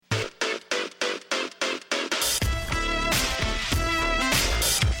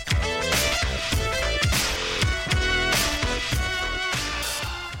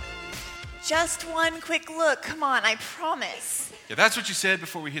just one quick look. Come on, I promise. Yeah, that's what you said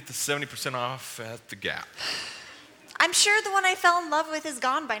before we hit the 70% off at the Gap. I'm sure the one I fell in love with is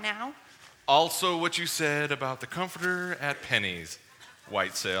gone by now. Also what you said about the comforter at Penny's.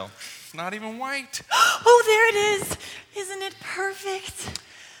 White sale. It's not even white. Oh, there it is. Isn't it perfect?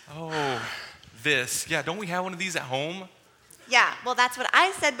 Oh, this. Yeah, don't we have one of these at home? Yeah, well, that's what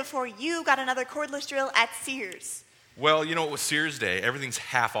I said before you got another cordless drill at Sears. Well, you know, it was Sears Day. Everything's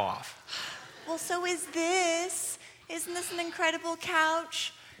half off. Well, so is this. Isn't this an incredible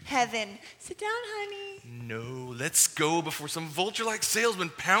couch? Heaven. Sit down, honey. No, let's go before some vulture-like salesman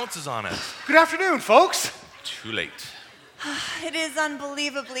pounces on us. Good afternoon, folks. Too late. It is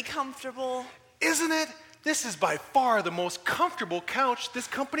unbelievably comfortable. Isn't it? This is by far the most comfortable couch this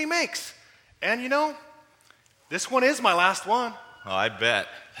company makes. And you know, this one is my last one. Oh, I bet.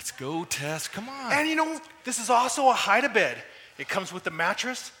 Let's go, Tess. Come on. And you know, this is also a hide-a-bed. It comes with the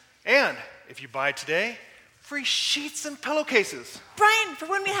mattress, and if you buy it today, free sheets and pillowcases. Brian, for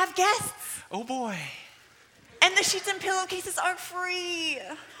when we have guests. Oh, boy. And the sheets and pillowcases are free.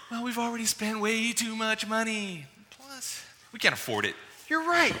 Well, we've already spent way too much money. Plus, we can't afford it. You're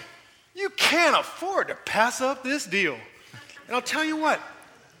right. You can't afford to pass up this deal. And I'll tell you what,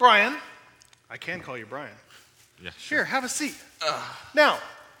 Brian, I can call you Brian. Yeah, Here, have a seat. Now,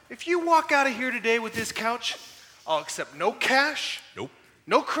 if you walk out of here today with this couch, I'll accept no cash, Nope.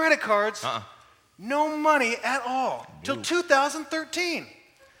 no credit cards, no money at all till Nope. 2013.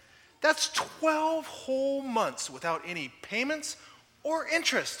 That's 12 whole months without any payments or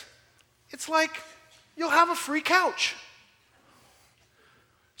interest. It's like you'll have a free couch.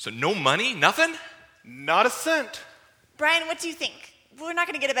 So no money? Nothing? Not a cent. Brian, what do you think? We're not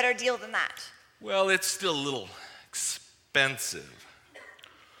going to get a better deal than that. Well, it's still a little expensive.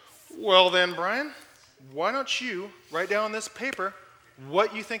 Well then, Brian, why don't you write down on this paper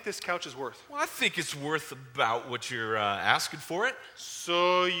what you think this couch is worth? Well, I think it's worth about what you're asking for it.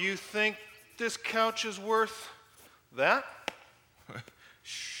 So you think this couch is worth that?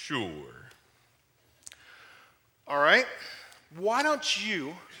 Sure. All right. Why don't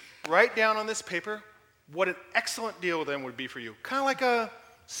you write down on this paper what an excellent deal then would be for you? Kind of like a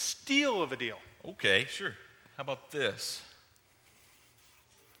steal of a deal. Okay, sure. How about this?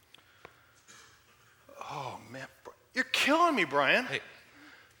 Oh, man. You're killing me, Brian. Hey,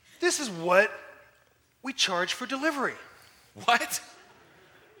 This is what we charge for delivery. what?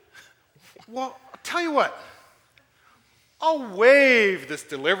 Well, I'll tell you what. I'll waive this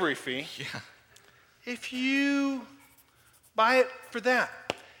delivery fee Yeah. if you buy it for that.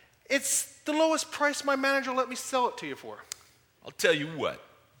 It's the lowest price my manager let me sell it to you for. I'll tell you what,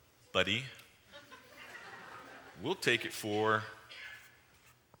 buddy. We'll take it for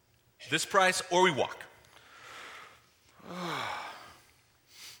this price or we walk.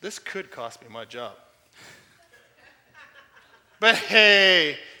 This could cost me my job. But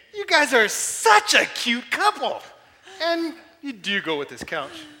hey, you guys are such a cute couple. And you do go with this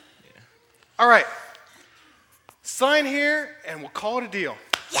couch. Yeah. All right. Sign here and we'll call it a deal.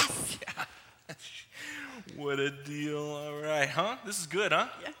 Yes. What a deal. All right, huh? This is good, huh?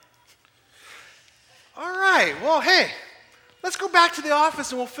 Yeah. All right. Well, hey, let's go back to the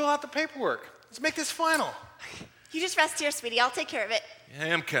office and we'll fill out the paperwork. Let's make this final. You just rest here, sweetie. I'll take care of it. Yeah, I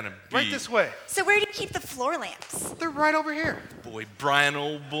am kind of beat. Right this way. So where do you keep the floor lamps? They're right over here. Boy, Brian,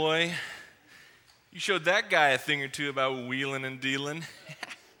 old boy. You showed that guy a thing or two about wheeling and dealing.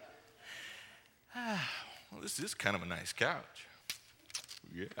 Well, this is kind of a nice couch.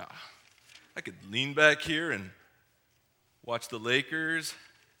 Yeah. I could lean back here and watch the Lakers.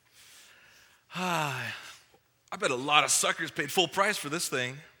 I bet a lot of suckers paid full price for this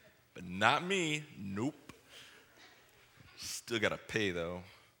thing, but not me. Nope. Still got to pay, though.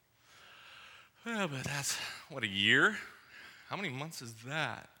 Well, but that's, what, a year? How many months is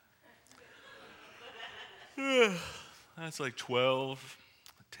that? That's like 12,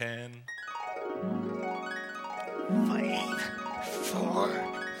 10. 5, 4,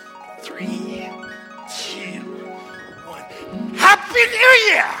 3, 2, 1. Happy New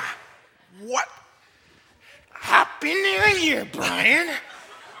Year! What? Happy New Year, Brian.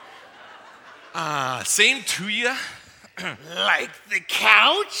 Same to you. Like the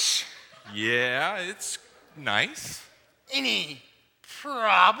couch? Yeah, it's nice. Any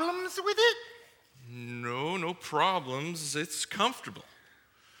problems with it? No problems. It's comfortable.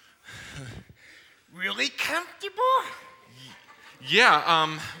 Really comfortable?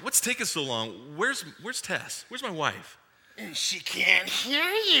 Yeah, what's taking so long? Where's Tess? Where's my wife? She can't hear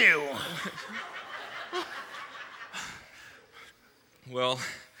you. Well,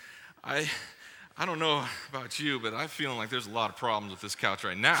 I I don't know about you, but I'm feeling like there's a lot of problems with this couch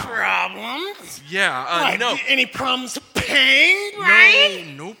right now. Problems? Yeah, What, no. any problems paying, right?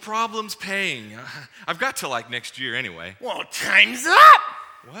 No problems paying. I've got till like next year anyway. Well, time's up.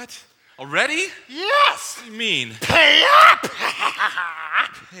 What? Already? Yes. What do you mean? Pay up.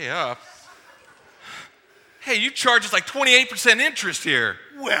 Pay up? Hey, you charge us like 28% interest here.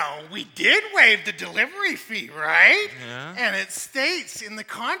 Well, we did waive the delivery fee, right? Yeah. And it states in the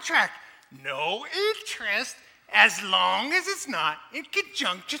contract, no interest as long as it's not in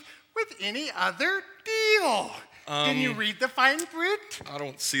conjunction with any other deal. Can you read the fine print? I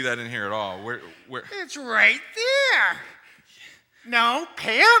don't see that in here at all. Where? It's right there. No,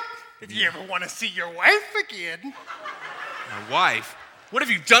 pay up if you ever want to see your wife again. My wife? What have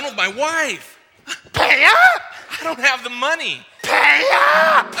you done with my wife? Pay up! I don't have the money. Pay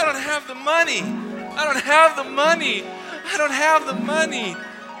up! I don't have the money. I don't have the money. I don't have the money.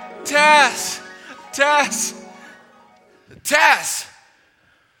 Tess,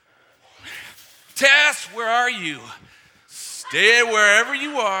 where are you? Stay wherever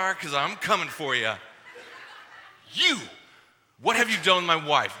you are, because I'm coming for you. You, what have you done with my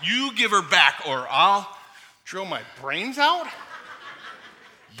wife? You give her back, or I'll Drill my brains out?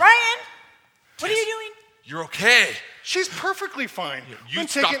 Brian, what are you doing? You're okay. She's perfectly fine. You I'm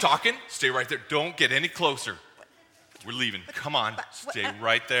stop taking- talking. Stay right there. Don't get any closer. We're leaving. Come on. Stay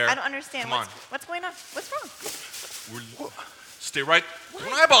right there. I don't understand. Come on. What's going on? What's wrong? Stay right.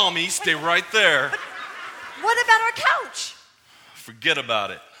 Don't eyeball me. Stay right there. What about our couch? Forget about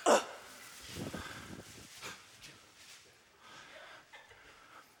it.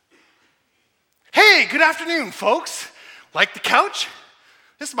 Hey, good afternoon, folks. Like the couch?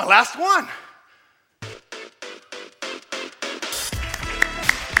 This is my last one.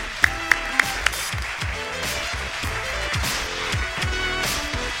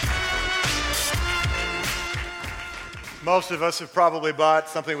 Most of us have probably bought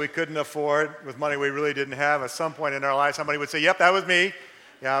something we couldn't afford with money we really didn't have at some point in our life. Somebody would say, yep, that was me.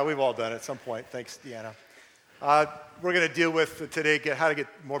 Yeah, we've all done it at some point. Thanks, Deanna. We're going to deal with today how to get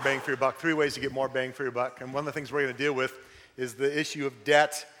more bang for your buck, 3 ways to get more bang for your buck. And one of the things we're going to deal with is the issue of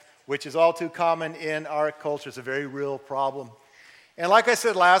debt, which is all too common in our culture. It's a very real problem. And like I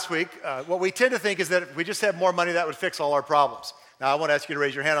said last week, what we tend to think is that if we just have more money, that would fix all our problems. Now, I won't ask you to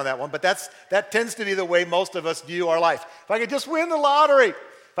raise your hand on that one, but that tends to be the way most of us view our life. If I could just win the lottery,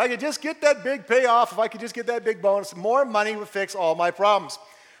 if I could just get that big payoff, if I could just get that big bonus, more money would fix all my problems.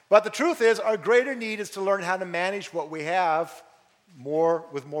 But the truth is, our greater need is to learn how to manage what we have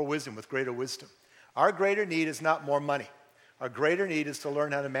with more wisdom, with greater wisdom. Our greater need is not more money. Our greater need is to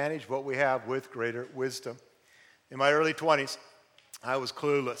learn how to manage what we have with greater wisdom. In my early 20s, I was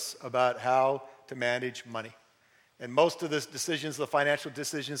clueless about how to manage money. And most of the decisions, the financial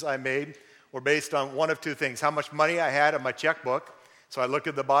decisions I made, were based on one of 2 things. How much money I had in my checkbook. So I looked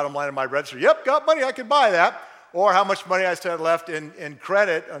at the bottom line of my register. Yep, got money, I can buy that. Or how much money I still had left in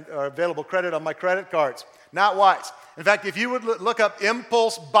credit, or available credit on my credit cards. Not wise. In fact, if you would look up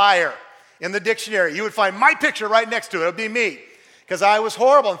impulse buyer in the dictionary, you would find my picture right next to it. It would be me. Because I was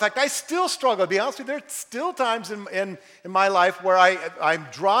horrible. In fact, I still struggle. To be honest with you, there are still times in my life where I'm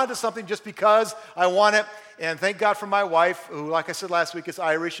drawn to something just because I want it. And thank God for my wife, who, like I said last week, is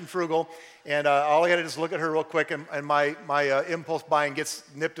Irish and frugal. And all I got to do is look at her real quick, and my impulse buying gets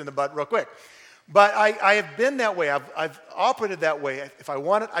nipped in the butt real quick. But I have been that way. I've operated that way. If I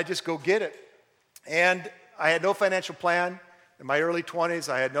want it, I just go get it. And I had no financial plan. In my early 20s,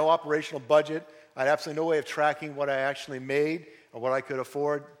 I had no operational budget. I had absolutely no way of tracking what I actually made or what I could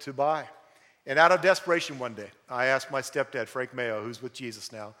afford to buy. And out of desperation one day, I asked my stepdad, Frank Mayo, who's with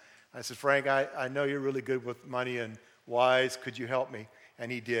Jesus now, I said, Frank, I know you're really good with money and wise. Could you help me?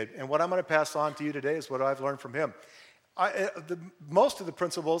 And he did. And what I'm going to pass on to you today is what I've learned from him. Most of the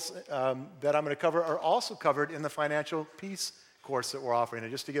principles that I'm going to cover are also covered in the Financial Peace course that we're offering.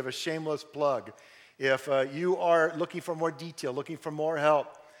 And just to give a shameless plug, if you are looking for more detail, looking for more help,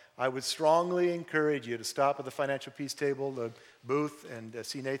 I would strongly encourage you to stop at the Financial Peace table, the booth, and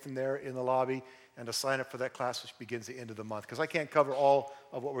see Nathan there in the lobby, and to sign up for that class, which begins at the end of the month. Because I can't cover all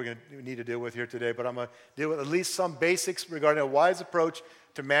of what we're going to need to deal with here today, but I'm going to deal with at least some basics regarding a wise approach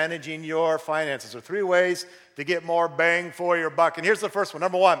to managing your finances. There are 3 ways to get more bang for your buck. And here's the first one.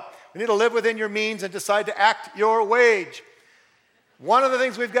 Number 1, you need to live within your means and decide to act your wage. One of the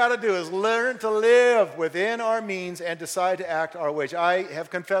things we've got to do is learn to live within our means and decide to act our wage. I have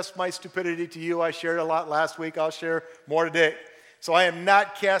confessed my stupidity to you. I shared a lot last week. I'll share more today. So I am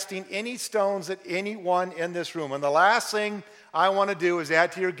not casting any stones at anyone in this room. And the last thing I want to do is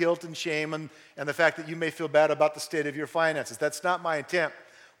add to your guilt and shame and the fact that you may feel bad about the state of your finances. That's not my intent.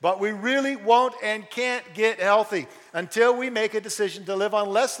 But we really won't and can't get healthy until we make a decision to live on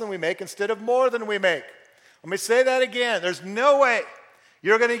less than we make instead of more than we make. Let me say that again. There's no way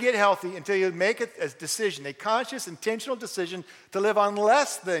you're going to get healthy until you make a decision, a conscious, intentional decision to live on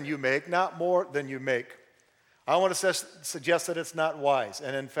less than you make, not more than you make. I want to suggest that it's not wise,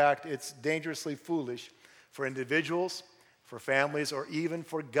 and in fact, it's dangerously foolish for individuals, for families, or even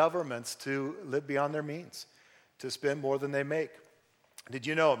for governments to live beyond their means, to spend more than they make. Did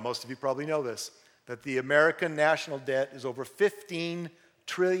you know, most of you probably know this, that the American national debt is over $15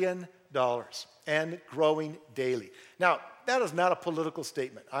 trillion and growing daily? Now, that is not a political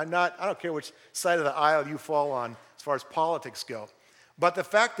statement. I don't care which side of the aisle you fall on as far as politics go. But the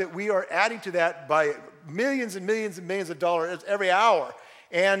fact that we are adding to that by millions and millions and millions of dollars every hour,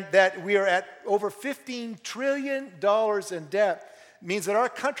 and that we are at over $15 trillion in debt, means that our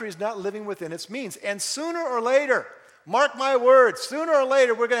country is not living within its means. And sooner or later, mark my words, sooner or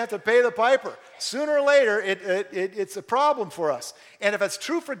later we're going to have to pay the piper. Sooner or later it's a problem for us. And if it's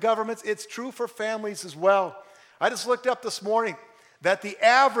true for governments, it's true for families as well. I just looked up this morning that the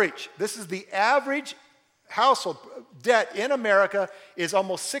average household debt in America is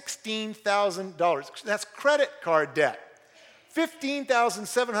almost $16,000. That's credit card debt.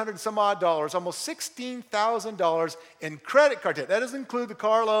 $15,700 and some odd dollars, almost $16,000 in credit card debt. That doesn't include the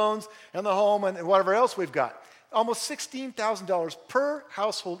car loans and the home and whatever else we've got. Almost $16,000 per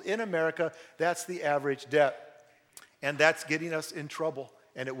household in America. That's the average debt. And that's getting us in trouble.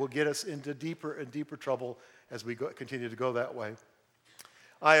 And it will get us into deeper and deeper trouble as we continue to go that way.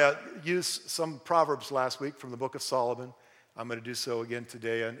 I used some Proverbs last week from the book of Solomon. I'm going to do so again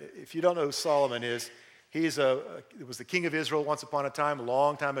today. And if you don't know who Solomon is, he was the king of Israel once upon a time, a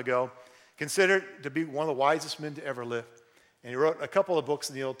long time ago, considered to be one of the wisest men to ever live. And he wrote a couple of books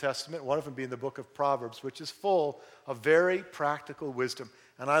in the Old Testament, one of them being the book of Proverbs, which is full of very practical wisdom.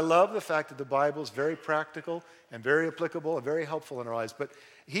 And I love the fact that the Bible is very practical and very applicable and very helpful in our lives. But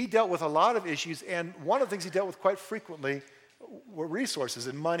he dealt with a lot of issues, and one of the things he dealt with quite frequently were resources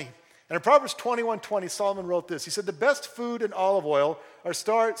and money. And in Proverbs 21:20, Solomon wrote this. He said, "The best food and olive oil are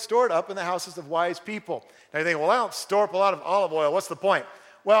stored up in the houses of wise people." Now you think, well, I don't store up a lot of olive oil. What's the point?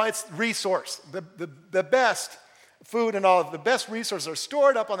 Well, it's resource. The best food and the best resources are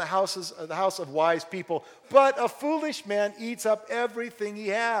stored up on the house of wise people. But a foolish man eats up everything he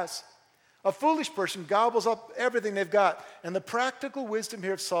has. A foolish person gobbles up everything they've got. And the practical wisdom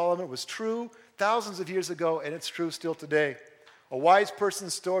here of Solomon was true thousands of years ago, and it's true still today. A wise person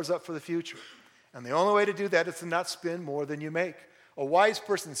stores up for the future. And the only way to do that is to not spend more than you make. A wise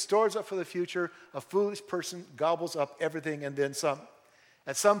person stores up for the future. A foolish person gobbles up everything and then some.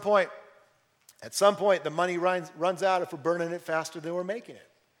 At some point, the money runs out if we're burning it faster than we're making it.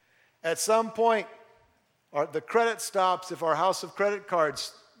 At some point, the credit stops if our house of credit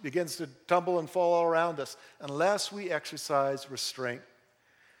cards begins to tumble and fall all around us, unless we exercise restraint.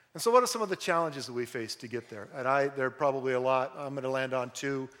 And so what are some of the challenges that we face to get there? And there are probably a lot. I'm going to land on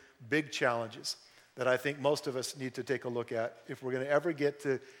two big challenges that I think most of us need to take a look at if we're going to ever get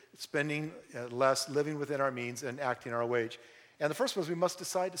to spending less, living within our means, and acting our wage. And the first one is we must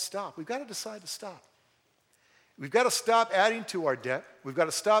decide to stop. We've got to decide to stop. We've got to stop adding to our debt. We've got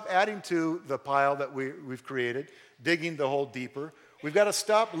to stop adding to the pile that we've created, digging the hole deeper. We've got to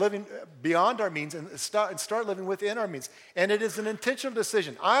stop living beyond our means and start living within our means. And it is an intentional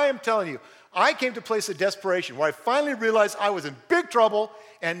decision. I am telling you, I came to a place of desperation where I finally realized I was in big trouble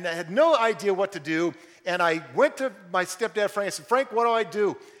and I had no idea what to do. And I went to my stepdad, Frank, and said, "Frank, what do I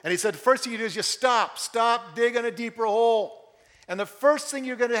do?" And he said, "The first thing you do is just stop digging a deeper hole. And the first thing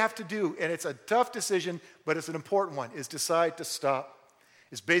you're going to have to do, and it's a tough decision, but it's an important one, is decide to stop.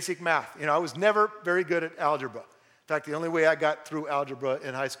 It's basic math. I was never very good at algebra. In fact, the only way I got through algebra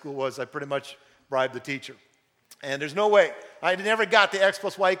in high school was I pretty much bribed the teacher. And there's no way. I never got the x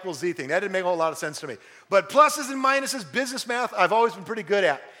plus y equals z thing. That didn't make a whole lot of sense to me. But pluses and minuses, business math, I've always been pretty good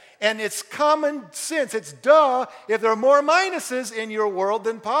at. And it's common sense. It's duh. If there are more minuses in your world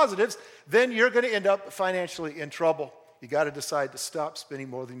than positives, then you're going to end up financially in trouble. You got to decide to stop spending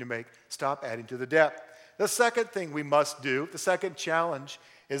more than you make. Stop adding to the debt. The second thing we must do, the second challenge,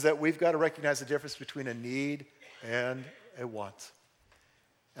 is that we've got to recognize the difference between a need and a want.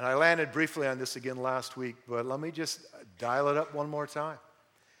 And I landed briefly on this again last week, but let me just dial it up one more time.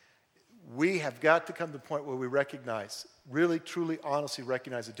 We have got to come to the point where we recognize, really, truly, honestly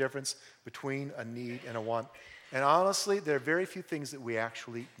recognize the difference between a need and a want. And honestly, there are very few things that we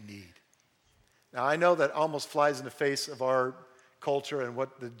actually need. Now, I know that almost flies in the face of our culture and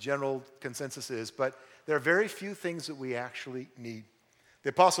what the general consensus is, but there are very few things that we actually need. The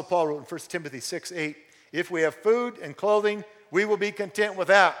Apostle Paul wrote in 1 Timothy 6:8, "If we have food and clothing, We will be content with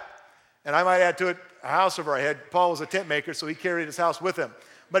that. And I might add to it a house over our head. Paul was a tent maker, so he carried his house with him.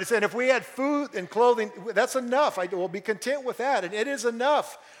 But he said, if we had food and clothing, that's enough. I will be content with that, and it is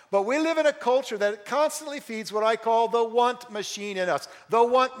enough. But we live in a culture that constantly feeds what I call the want machine in us. The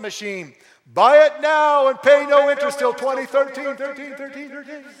want machine. Buy it now and pay no interest till 2013.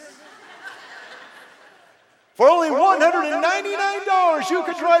 For only $199, you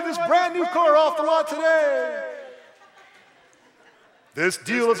could drive this brand new car off the lot today. This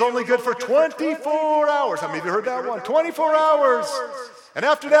deal is only good for 24 hours. How many of you heard that one? 24 hours. And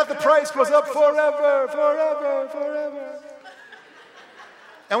after that, the price goes up forever.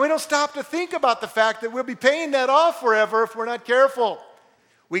 And we don't stop to think about the fact that we'll be paying that off forever if we're not careful.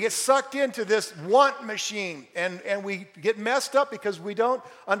 We get sucked into this want machine, and we get messed up because we don't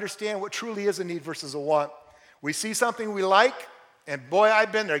understand what truly is a need versus a want. We see something we like, and boy,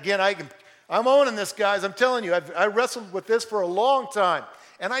 I've been there. Again, I'm owning this, guys. I'm telling you, I wrestled with this for a long time,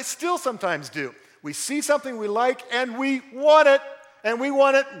 and I still sometimes do. We see something we like, and we want it, and we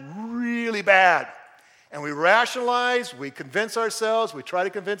want it really bad. And we rationalize, we convince ourselves, we try to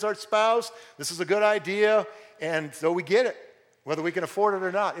convince our spouse, this is a good idea, and so we get it, whether we can afford it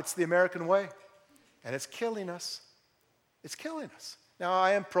or not. It's the American way, and it's killing us. It's killing us. Now,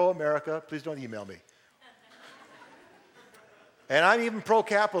 I am pro-America. Please don't email me. And I'm even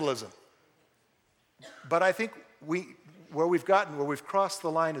pro-capitalism. But I think where we've crossed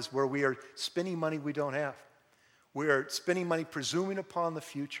the line is where we are spending money we don't have. We are spending money presuming upon the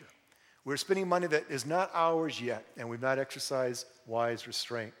future. We're spending money that is not ours yet, and we've not exercised wise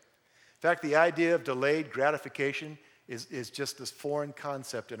restraint. In fact, the idea of delayed gratification is just this foreign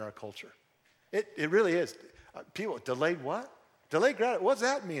concept in our culture. It really is. People, delayed what? Delayed gratification, what does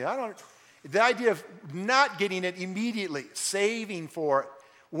that mean? The idea of not getting it immediately, saving for it,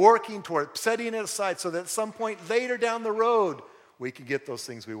 working toward it, setting it aside so that at some point later down the road, we can get those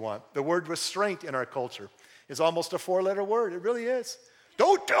things we want. The word restraint in our culture is almost a 4-letter word. It really is.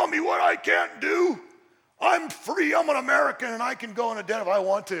 Don't tell me what I can't do. I'm free. I'm an American, and I can go in a den if I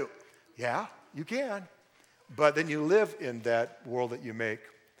want to. Yeah, you can. But then you live in that world that you make.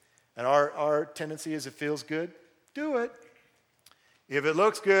 And our tendency is, it feels good, do it. If it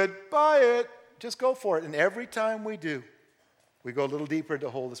looks good, buy it. Just go for it. And every time we do, we go a little deeper into a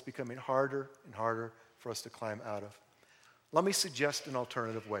hole that's becoming harder and harder for us to climb out of. Let me suggest an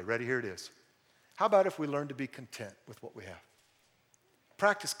alternative way. Ready? Here it is. How about if we learn to be content with what we have?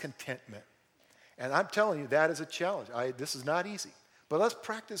 Practice contentment. And I'm telling you, that is a challenge. This is not easy. But let's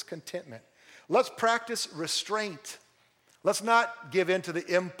practice contentment. Let's practice restraint. Let's not give in to the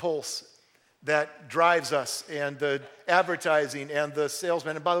impulse that drives us, and the advertising and the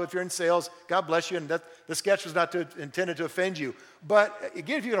salesman. And by the way, if you're in sales, God bless you, and the sketch was not intended to offend you. But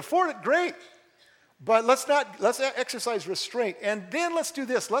again, if you can afford it, great. But let's exercise restraint. And then let's do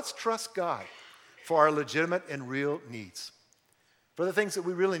this. Let's trust God for our legitimate and real needs. For the things that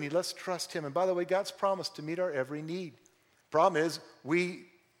we really need, let's trust Him. And by the way, God's promised to meet our every need. Problem is, we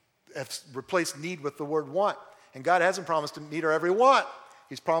have replaced need with the word want. And God hasn't promised to meet our every want.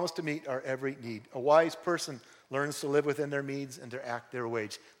 He's promised to meet our every need. A wise person learns to live within their means and to act their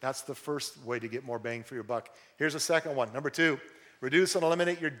wage. That's the first way to get more bang for your buck. Here's a second one. Number 2, reduce and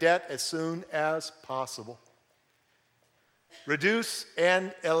eliminate your debt as soon as possible. Reduce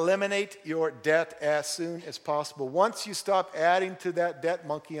and eliminate your debt as soon as possible. Once you stop adding to that debt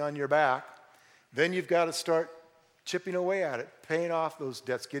monkey on your back, then you've got to start chipping away at it, paying off those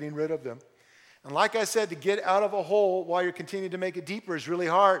debts, getting rid of them. And like I said, to get out of a hole while you're continuing to make it deeper is really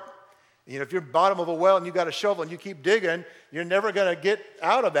hard. You know, if you're bottom of a well and you got a shovel and you keep digging, you're never going to get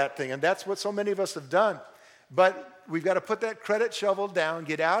out of that thing. And that's what so many of us have done. But we've got to put that credit shovel down,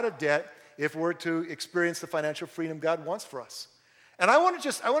 get out of debt if we're to experience the financial freedom God wants for us. And I want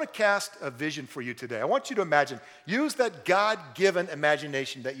to cast a vision for you today. I want you to imagine, use that God-given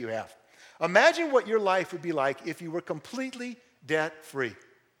imagination that you have. Imagine what your life would be like if you were completely debt-free.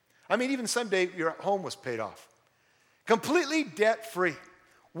 I mean, even someday your home was paid off. Completely debt-free.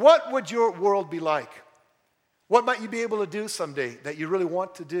 What would your world be like? What might you be able to do someday that you really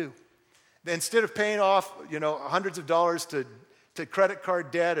want to do? Instead of paying off, hundreds of dollars to credit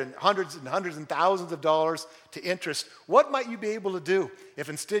card debt and hundreds and thousands of dollars to interest, what might you be able to do if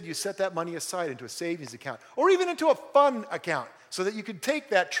instead you set that money aside into a savings account or even into a fun account so that you could take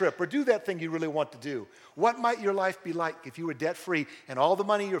that trip or do that thing you really want to do? What might your life be like if you were debt-free and all the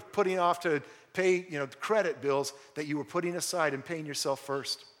money you're putting off to pay, credit bills that you were putting aside and paying yourself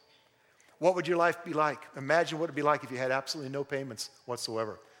first? What would your life be like? Imagine what it would be like if you had absolutely no payments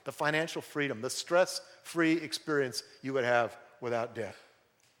whatsoever. The financial freedom, the stress-free experience you would have without debt.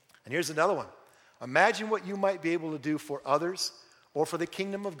 And here's another one. Imagine what you might be able to do for others or for the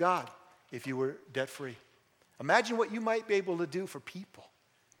kingdom of God if you were debt-free. Imagine what you might be able to do for people,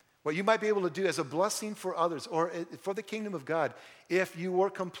 what you might be able to do as a blessing for others or for the kingdom of God if you were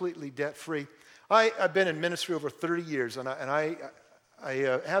completely debt-free. I've been in ministry over 30 years, and I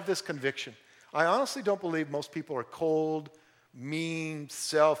have this conviction. I honestly don't believe most people are cold, mean,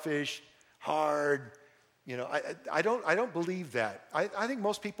 selfish, hard. I don't believe that. I think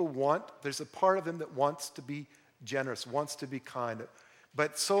most people there's a part of them that wants to be generous, wants to be kind.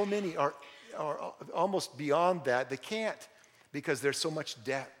 But so many are almost beyond that. They can't because there's so much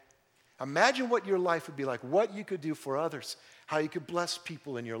debt. Imagine what your life would be like, what you could do for others, how you could bless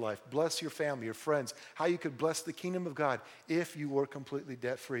people in your life, bless your family, your friends, how you could bless the kingdom of God if you were completely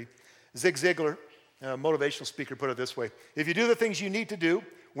debt-free. Zig Ziglar, a motivational speaker, put it this way: if you do the things you need to do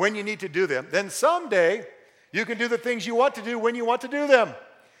when you need to do them, then someday you can do the things you want to do when you want to do them.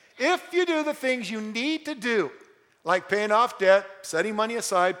 If you do the things you need to do, like paying off debt, setting money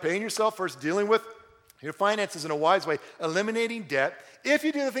aside, paying yourself first, dealing with your finances in a wise way, eliminating debt, if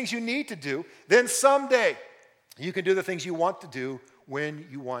you do the things you need to do, then someday you can do the things you want to do when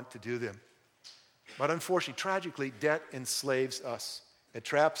you want to do them. But unfortunately, tragically, debt enslaves us. It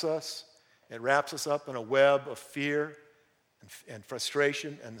traps us. It wraps us up in a web of fear and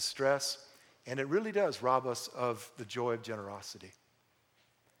frustration and stress. And it really does rob us of the joy of generosity.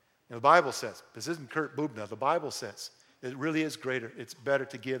 The Bible says, this isn't Kurt Bubna, the Bible says it really is greater, it's better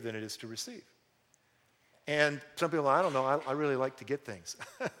to give than it is to receive. And some people, I don't know, I really like to get things.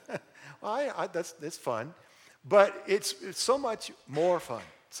 Well, that's fun. But it's so much more fun,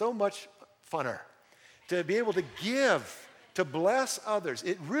 so much funner to be able to give, to bless others.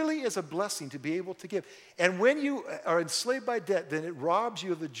 It really is a blessing to be able to give. And when you are enslaved by debt, then it robs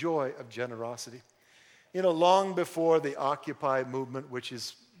you of the joy of generosity. Long before the Occupy movement, which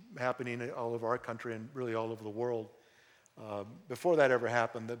is happening all over our country and really all over the world, before that ever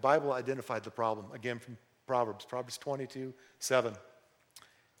happened, the Bible identified the problem, again from Proverbs 22:7.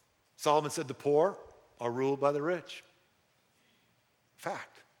 Solomon said, the poor are ruled by the rich.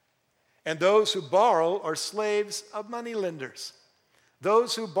 Fact. And those who borrow are slaves of moneylenders.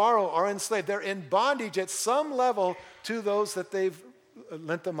 Those who borrow are enslaved. They're in bondage at some level to those that they've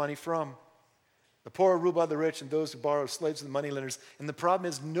lent the money from. The poor are ruled by the rich, and those who borrow are slaves of the moneylenders. And the problem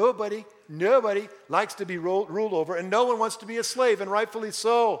is nobody likes to be ruled over, and no one wants to be a slave, and rightfully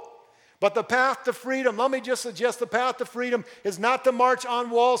so. But the path to freedom, let me just suggest the path to freedom is not to march on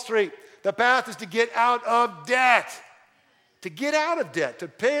Wall Street. The path is to get out of debt. To get out of debt, to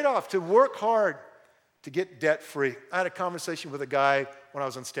pay it off, to work hard, to get debt free. I had a conversation with a guy when I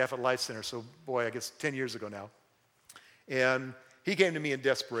was on staff at Life Center, so I guess 10 years ago now. And he came to me in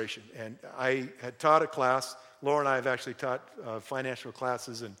desperation. And I had taught a class. Laura and I have actually taught financial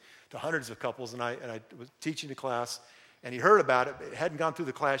classes to hundreds of couples, and I was teaching the class. And he heard about it. It hadn't gone through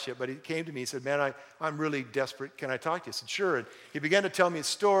the class yet, but he came to me and said, man, I'm really desperate. Can I talk to you? I said, sure. And he began to tell me his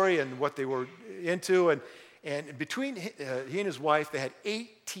story and what they were into. And between he and his wife, they had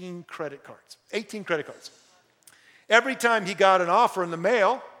 18 credit cards. 18 credit cards. Every time he got an offer in the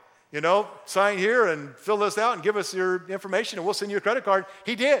mail, sign here and fill this out and give us your information and we'll send you a credit card,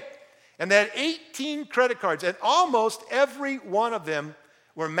 he did. And they had 18 credit cards, and almost every one of them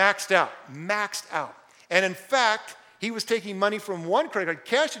were maxed out. And in fact, he was taking money from one credit card,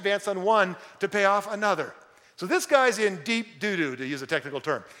 cash advance on one, to pay off another. So this guy's in deep doo-doo, to use a technical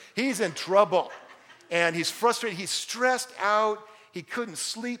term. He's in trouble. And he's frustrated. He's stressed out. He couldn't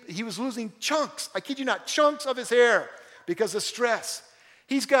sleep. He was losing chunks, I kid you not, chunks of his hair because of stress.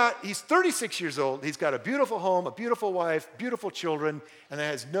 He's 36 years old. He's got a beautiful home, a beautiful wife, beautiful children, and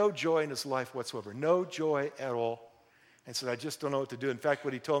has no joy in his life whatsoever. No joy at all. And said, I just don't know what to do. In fact,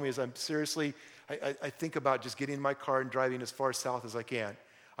 what he told me is, I think about just getting in my car and driving as far south as I can.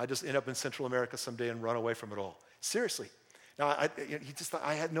 I just end up in Central America someday and run away from it all. Seriously. Now, he just thought,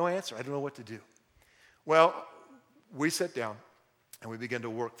 I had no answer. I don't know what to do. Well, we sat down and we began to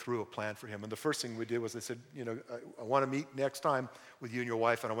work through a plan for him. And the first thing we did was I said, I want to meet next time with you and your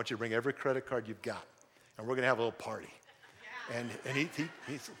wife, and I want you to bring every credit card you've got. And we're going to have a little party. And he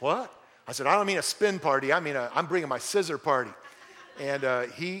said, what? I said, I don't mean a spin party. I mean, I'm bringing my scissor party.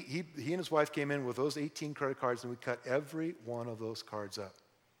 And he and his wife came in with those 18 credit cards, and we cut every one of those cards up.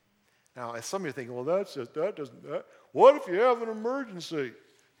 Now, as some of you are thinking, well, what if you have an emergency?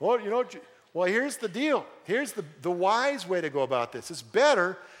 Well, here's the deal. Here's the wise way to go about this. It's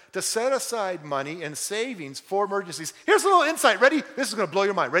better to set aside money and savings for emergencies. Here's a little insight. Ready? This is going to blow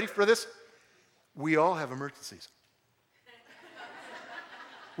your mind. Ready for this? We all have emergencies.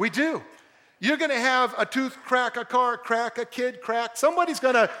 We do. You're going to have a tooth crack, a car crack, a kid crack. Somebody's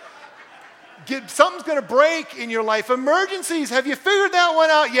going to Something's going to break in your life. Emergencies, have you figured that one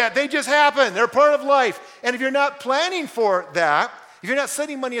out yet? They just happen. They're part of life. And if you're not planning for that, if you're not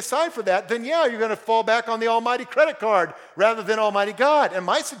setting money aside for that, then yeah, you're going to fall back on the almighty credit card rather than Almighty God. And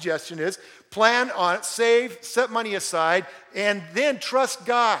my suggestion is plan on it, save, set money aside, and then trust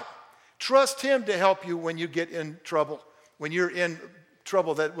God. Trust Him to help you when you get in trouble, when you're in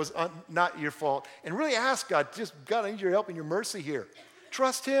trouble that was not your fault. And really ask God, God, I need your help and your mercy here.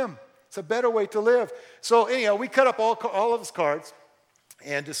 Trust Him. It's a better way to live. So anyhow, we cut up all of his cards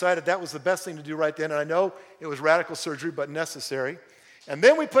and decided that was the best thing to do right then. And I know it was radical surgery, but necessary. And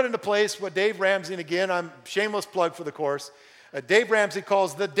then we put into place what Dave Ramsey, and again, I'm shameless plug for the course, Dave Ramsey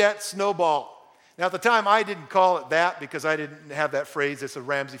calls the debt snowball. Now at the time, I didn't call it that because I didn't have that phrase. It's a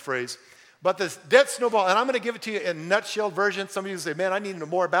Ramsey phrase. But the debt snowball, and I'm going to give it to you in a nutshell version. Some of you say, man, I need to know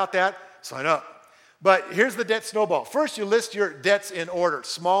more about that. Sign up. But here's the debt snowball. First, you list your debts in order,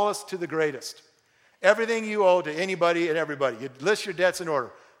 smallest to the greatest. Everything you owe to anybody and everybody. You list your debts in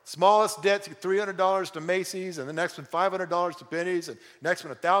order. Smallest debts, $300 to Macy's, and the next one $500 to Penny's, and next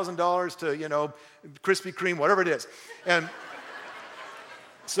one $1,000 to, Krispy Kreme, whatever it is. And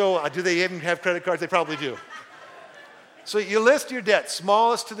so do they even have credit cards? They probably do. So you list your debts,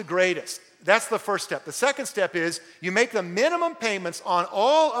 smallest to the greatest. That's the first step. The second step is you make the minimum payments on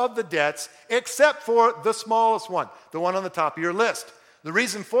all of the debts except for the smallest one, the one on the top of your list. The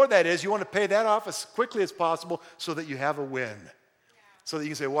reason for that is you want to pay that off as quickly as possible so that you have a win. So that you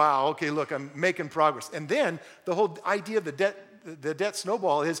can say, wow, okay, look, I'm making progress. And then the whole idea of the debt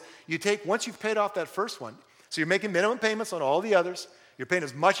snowball is you take, once you've paid off that first one, so you're making minimum payments on all the others, you're paying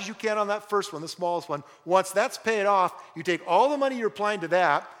as much as you can on that first one, the smallest one. Once that's paid off, you take all the money you're applying to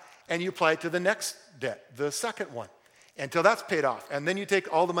that and you apply it to the next debt, the second one, until that's paid off. And then you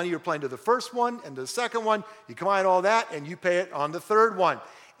take all the money you're applying to the first one and to the second one, you combine all that and you pay it on the third one.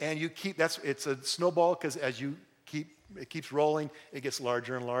 And you keep, it's a snowball because as it keeps rolling, it gets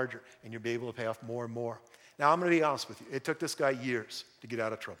larger and larger, and you'll be able to pay off more and more. Now, I'm going to be honest with you. It took this guy years to get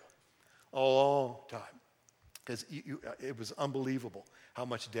out of trouble. A long time. Because it was unbelievable how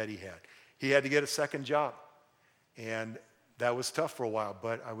much debt he had. He had to get a second job. And that was tough for a while,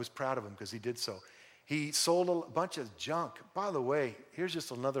 but I was proud of him because he did so. He sold a bunch of junk. By the way, here's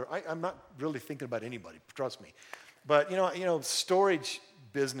just another, I'm not really thinking about anybody, trust me. But, storage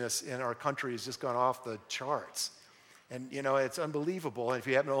business in our country has just gone off the charts. And, it's unbelievable. And if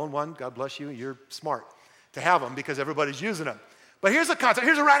you happen to own one, God bless you, you're smart to have them because everybody's using them. But here's a concept.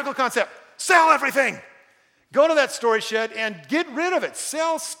 Here's a radical concept. Sell everything. Go to that storage shed and get rid of it.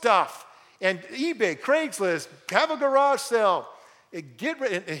 Sell stuff. And eBay, Craigslist, have a garage sale. And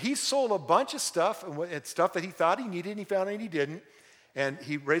he sold a bunch of stuff, and stuff that he thought he needed, and he found out he didn't. And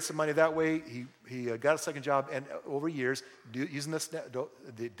he raised some money that way. He got a second job, and over years, using the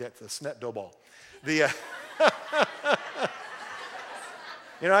SNET dough ball.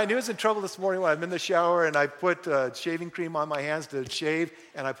 I knew I was in trouble this morning when I'm in the shower, and I put shaving cream on my hands to shave,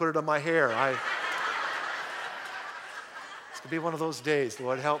 and I put it on my hair. It's going to be one of those days.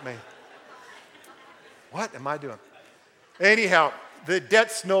 Lord, help me. What am I doing? Anyhow, the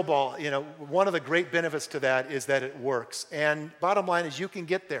debt snowball, one of the great benefits to that is that it works. And bottom line is you can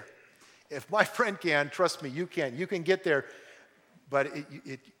get there. If my friend can, trust me, you can. You can get there, but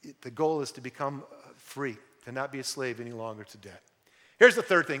the goal is to become free, to not be a slave any longer to debt. Here's the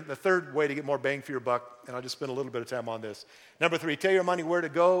third thing, the third way to get more bang for your buck, and I'll just spend a little bit of time on this. Number 3, tell your money where to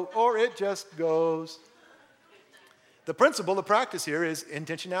go, or it just goes. The principle, the practice here is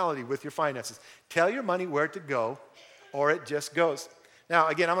intentionality with your finances. Tell your money where to go, or it just goes. Now,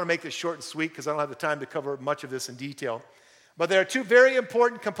 again, I'm going to make this short and sweet because I don't have the time to cover much of this in detail. But there are 2 very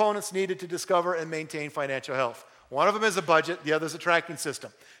important components needed to discover and maintain financial health. One of them is a budget, the other is a tracking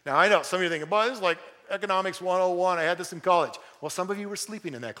system. Now, I know some of you are thinking, boy, this is like Economics 101. I had this in college. Well, some of you were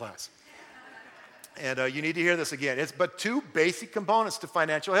sleeping in that class. And you need to hear this again. It's but 2 basic components to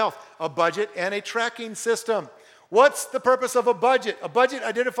financial health, a budget and a tracking system. What's the purpose of a budget? A budget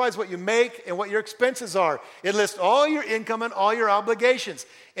identifies what you make and what your expenses are. It lists all your income and all your obligations.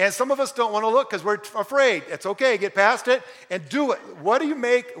 And some of us don't want to look because we're afraid. It's okay, get past it and do it. What do you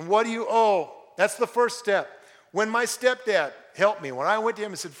make and what do you owe? That's the first step. When my stepdad helped me, when I went to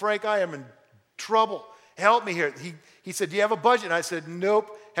him and said, Frank, I am in trouble. Help me here. He said, do you have a budget? And I said,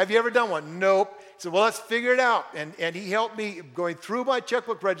 nope. Have you ever done one? Nope. He said, well, let's figure it out. And he helped me going through my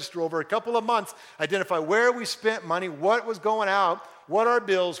checkbook register over a couple of months, identify where we spent money, what was going out, what our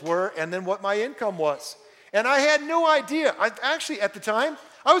bills were, and then what my income was. And I had no idea. Actually, at the time,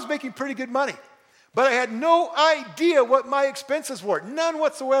 I was making pretty good money. But I had no idea what my expenses were, none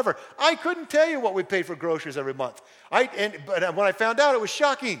whatsoever. I couldn't tell you what we paid for groceries every month. But when I found out, it was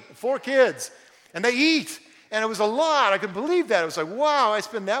shocking. 4 kids, and they eat, and it was a lot. I couldn't believe that. It was like, wow, I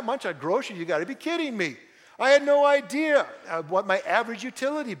spend that much on groceries? You got to be kidding me. I had no idea what my average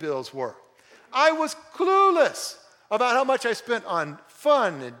utility bills were. I was clueless about how much I spent on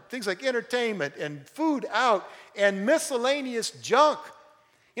fun and things like entertainment and food out and miscellaneous junk.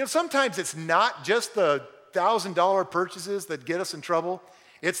 You know, sometimes it's not just the $1,000 purchases that get us in trouble.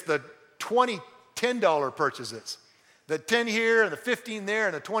 It's the $20, $10 purchases. The 10 here and the 15 there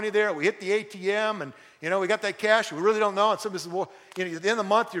and the 20 there. We hit the ATM and, we got that cash. We really don't know. And somebody says, well, at the end of the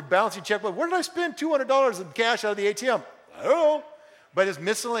month, you're balancing checkbook. Where did I spend $200 in cash out of the ATM? I don't know. But it's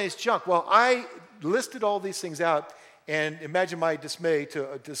miscellaneous junk. Well, I listed all these things out, and imagine my dismay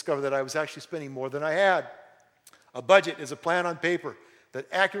to discover that I was actually spending more than I had. A budget is a plan on paper that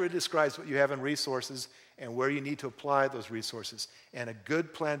accurately describes what you have in resources and where you need to apply those resources. And a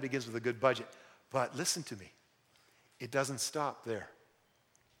good plan begins with a good budget. But listen to me. It doesn't stop there.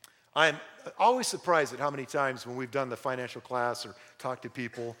 I'm always surprised at how many times when we've done the financial class or talked to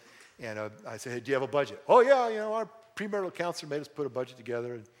people, and I say, hey, do you have a budget? Oh, yeah, our premarital counselor made us put a budget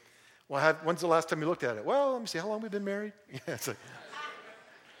together. And, well, when's the last time you looked at it? Well, let me see, how long we've been married? It's like,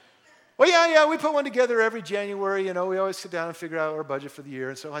 well, yeah, we put one together every January. We always sit down and figure out our budget for the year.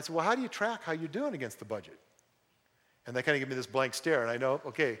 And so I said, well, how do you track how you're doing against the budget? And they kind of give me this blank stare, and I know,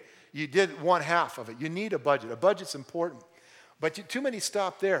 okay, you did 1/2 of it. You need a budget. A budget's important. But too many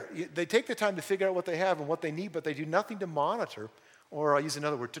stop there. They take the time to figure out what they have and what they need, but they do nothing to monitor, or I'll use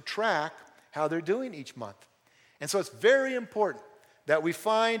another word, to track how they're doing each month. And so it's very important that we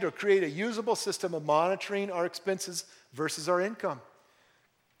find or create a usable system of monitoring our expenses versus our income.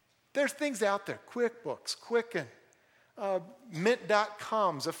 There's things out there, QuickBooks, Quicken,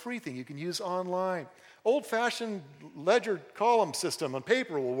 Mint.com's a free thing you can use online. Old-fashioned ledger column system on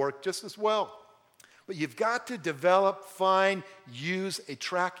paper will work just as well. But you've got to develop, find, use a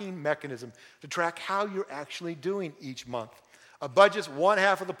tracking mechanism to track how you're actually doing each month. A budget's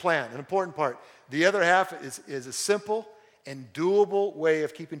 1/2 of the plan, an important part. The other half is a simple and doable way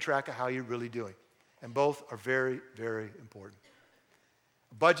of keeping track of how you're really doing. And both are very, very important.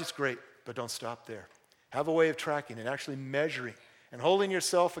 A budget's great, but don't stop there. Have a way of tracking and actually measuring and holding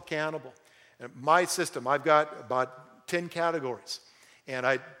yourself accountable. And my system, I've got about 10 categories. And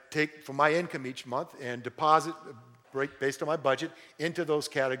I take from my income each month and deposit, based on my budget, into those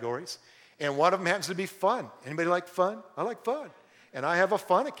categories. And one of them happens to be fun. Anybody like fun? I like fun. And I have a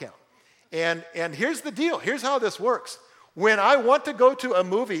fun account. And here's the deal. Here's how this works. When I want to go to a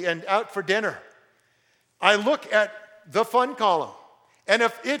movie and out for dinner, I look at the fun column. And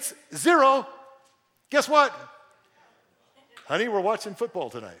if it's 0, guess what? Honey, we're watching football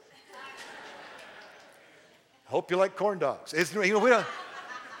tonight. Hope you like corn dogs. It's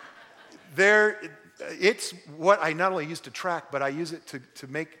what I not only use to track, but I use it to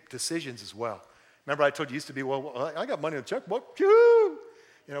make decisions as well. Remember I told you it used to be, well, I got money in the checkbook.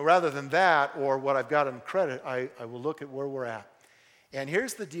 Rather than that or what I've got on credit, I will look at where we're at. And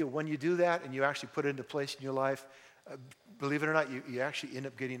here's the deal. When you do that and you actually put it into place in your life, believe it or not, you actually end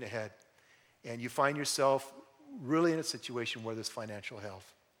up getting ahead. And you find yourself really in a situation where there's financial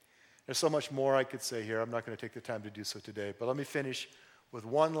health. There's so much more I could say here. I'm not going to take the time to do so today. But let me finish with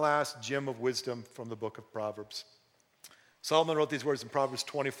one last gem of wisdom from the book of Proverbs. Solomon wrote these words in Proverbs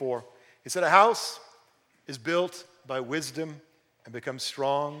 24. He said, a house is built by wisdom and becomes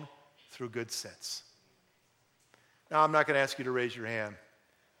strong through good sense. Now, I'm not going to ask you to raise your hand,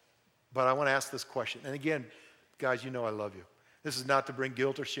 but I want to ask this question. And again, guys, I love you. This is not to bring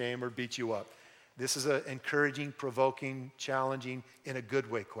guilt or shame or beat you up. This is an encouraging, provoking, challenging, in a good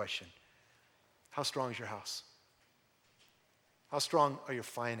way question. How strong is your house? How strong are your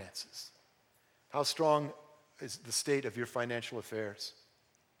finances? How strong is the state of your financial affairs?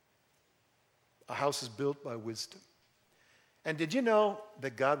 A house is built by wisdom. And did you know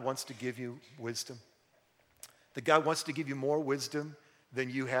that God wants to give you wisdom? That God wants to give you more wisdom than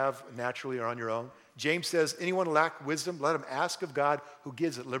you have naturally or on your own? James says, anyone lack wisdom, let him ask of God who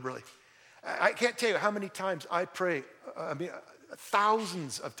gives it liberally. I can't tell you how many times I pray,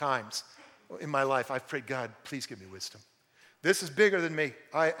 thousands of times in my life I've prayed, God, please give me wisdom. This is bigger than me.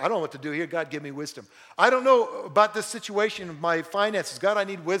 I don't know what to do here. God, give me wisdom. I don't know about this situation of my finances. God, I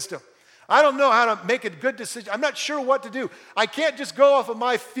need wisdom. I don't know how to make a good decision. I'm not sure what to do. I can't just go off of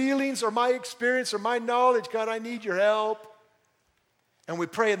my feelings or my experience or my knowledge. God, I need your help. And we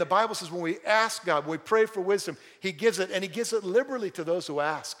pray, and the Bible says when we ask God, when we pray for wisdom, he gives it, and he gives it liberally to those who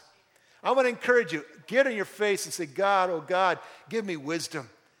ask. I want to encourage you, get on your face and say, God, oh God, give me wisdom.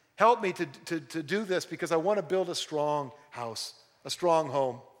 Help me to do this because I want to build a strong house, a strong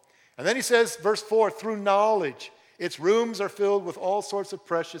home. And then he says, verse 4, through knowledge, its rooms are filled with all sorts of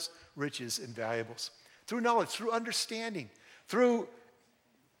precious riches and valuables. Through knowledge, through understanding, through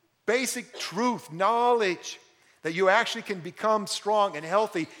basic truth, knowledge, that you actually can become strong and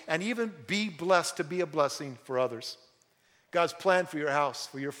healthy and even be blessed to be a blessing for others. God's plan for your house,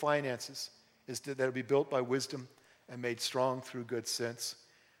 for your finances, is that it'll be built by wisdom and made strong through good sense.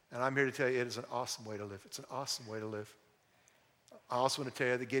 And I'm here to tell you, it is an awesome way to live. It's an awesome way to live. I also want to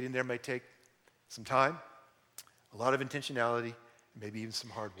tell you that getting there may take some time, a lot of intentionality, maybe even some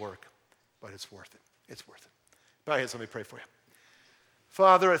hard work, but it's worth it. It's worth it. Bow your heads, let me pray for you.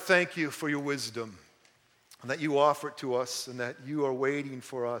 Father, I thank you for your wisdom, and that you offer it to us, and that you are waiting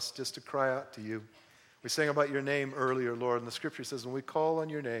for us just to cry out to you. We sang about your name earlier, Lord, and the scripture says when we call on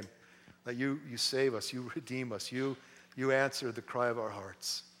your name, that you save us, you redeem us, you answer the cry of our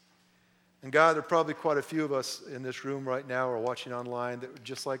hearts. And God, there are probably quite a few of us in this room right now or watching online that were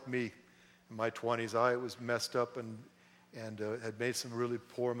just like me. In my 20s, I was messed up and had made some really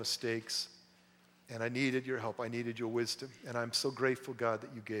poor mistakes. And I needed your help. I needed your wisdom. And I'm so grateful, God,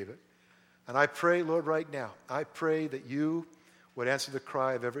 that you gave it. And I pray, Lord, right now, I pray that you would answer the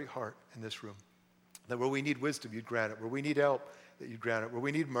cry of every heart in this room. That where we need wisdom, you'd grant it. Where we need help, that you'd grant it. Where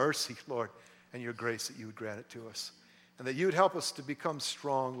we need mercy, Lord, and your grace, that you would grant it to us. And that you would help us to become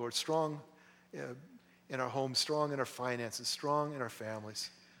strong, Lord, strong in our homes, strong in our finances, strong in our families,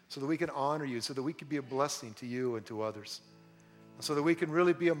 so that we can honor you, so that we can be a blessing to you and to others. And so that we can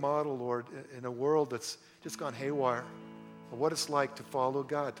really be a model, Lord, in a world that's just gone haywire, of what it's like to follow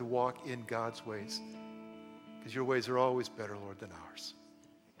God, to walk in God's ways. Because your ways are always better, Lord, than ours.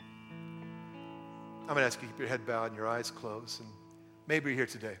 I'm going to ask you to keep your head bowed and your eyes closed. And maybe you're here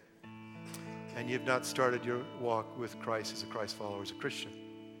today and you've not started your walk with Christ as a Christ follower, as a Christian.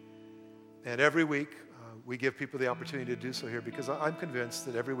 And every week, we give people the opportunity to do so here because I'm convinced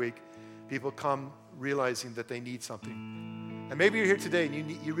that every week people come realizing that they need something. And maybe you're here today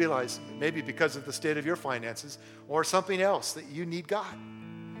and you realize, maybe because of the state of your finances or something else, that you need God,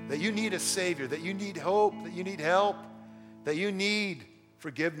 that you need a Savior, that you need hope, that you need help, that you need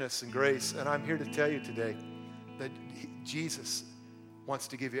forgiveness and grace. And I'm here to tell you today that Jesus wants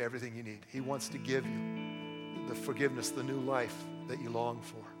to give you everything you need. He wants to give you the forgiveness, the new life that you long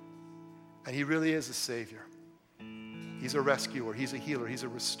for. And he really is a Savior. He's a rescuer. He's a healer. He's a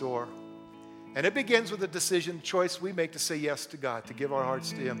restorer. And it begins with a decision, choice we make to say yes to God, to give our hearts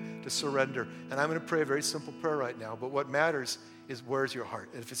to him, to surrender. And I'm going to pray a very simple prayer right now. But what matters is where's your heart?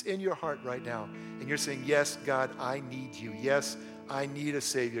 And if it's in your heart right now, and you're saying, yes, God, I need you. Yes, I need a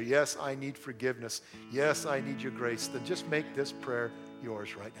Savior. Yes, I need forgiveness. Yes, I need your grace. Then just make this prayer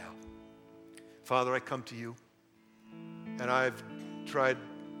yours right now. Father, I come to you, and I've tried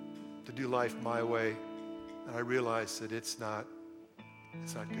to do life my way, and I realize that it's not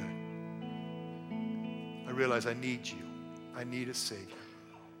good. I realize I need you. I need a Savior.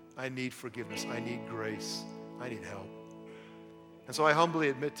 I need forgiveness. I need grace. I need help. And so I humbly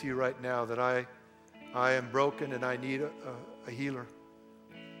admit to you right now that I am broken and I need a healer.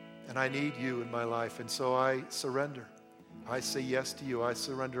 And I need you in my life. And so I surrender. I say yes to you. I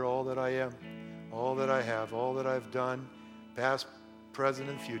surrender all that I am, all that I have, all that I've done, past, present,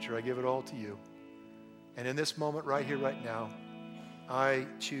 and future. I give it all to you. And in this moment right here, right now, I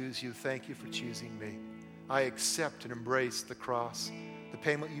choose you. Thank you for choosing me. I accept and embrace the cross, the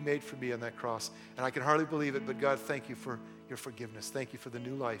payment you made for me on that cross. And I can hardly believe it, but God, thank you for your forgiveness. Thank you for the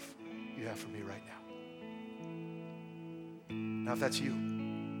new life you have for me right now. Now, if that's you,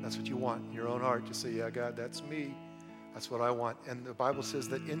 that's what you want in your own heart, just say, yeah, God, that's me. That's what I want. And the Bible says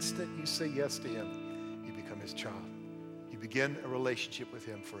that instant you say yes to him, you become his child. You begin a relationship with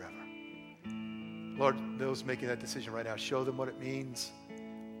him forever. Lord, those making that decision right now, show them what it means.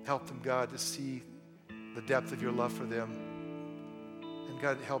 Help them, God, to see the depth of your love for them. And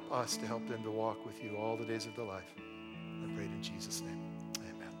God, help us to help them to walk with you all the days of their life. I pray it in Jesus' name.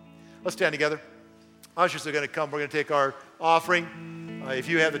 Amen. Let's stand together. Ushers are going to come. We're going to take our offering. If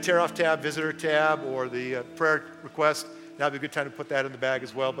you have the tear-off tab, visitor tab, or the prayer request, now would be a good time to put that in the bag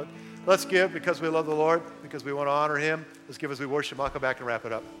as well. But let's give because we love the Lord, because we want to honor him. Let's give as we worship. I'll come back and wrap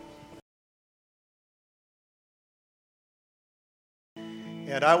it up.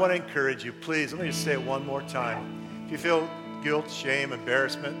 And I want to encourage you, please, let me just say it one more time. If you feel guilt, shame,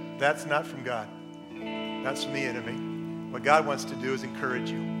 embarrassment, that's not from God. That's from the enemy. What God wants to do is encourage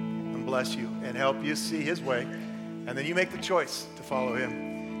you and bless you and help you see his way. And then you make the choice to follow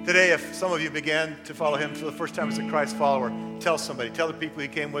him. Today, if some of you began to follow him for the first time as a Christ follower, tell somebody. Tell the people you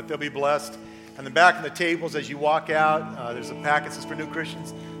came with. They'll be blessed. And then back on the tables as you walk out, there's a packet that says for new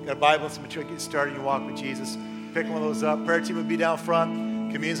Christians. Got got a Bible and some material, get started in your walk with Jesus. Pick one of those up. Prayer team would be down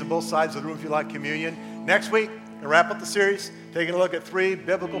front. Communion's on both sides of the room if you like communion. Next week, we'll wrap up the series, taking a look at 3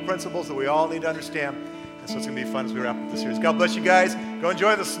 biblical principles that we all need to understand. And so it's going to be fun as we wrap up the series. God bless you guys. Go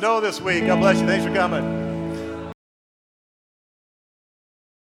enjoy the snow this week. God bless you. Thanks for coming.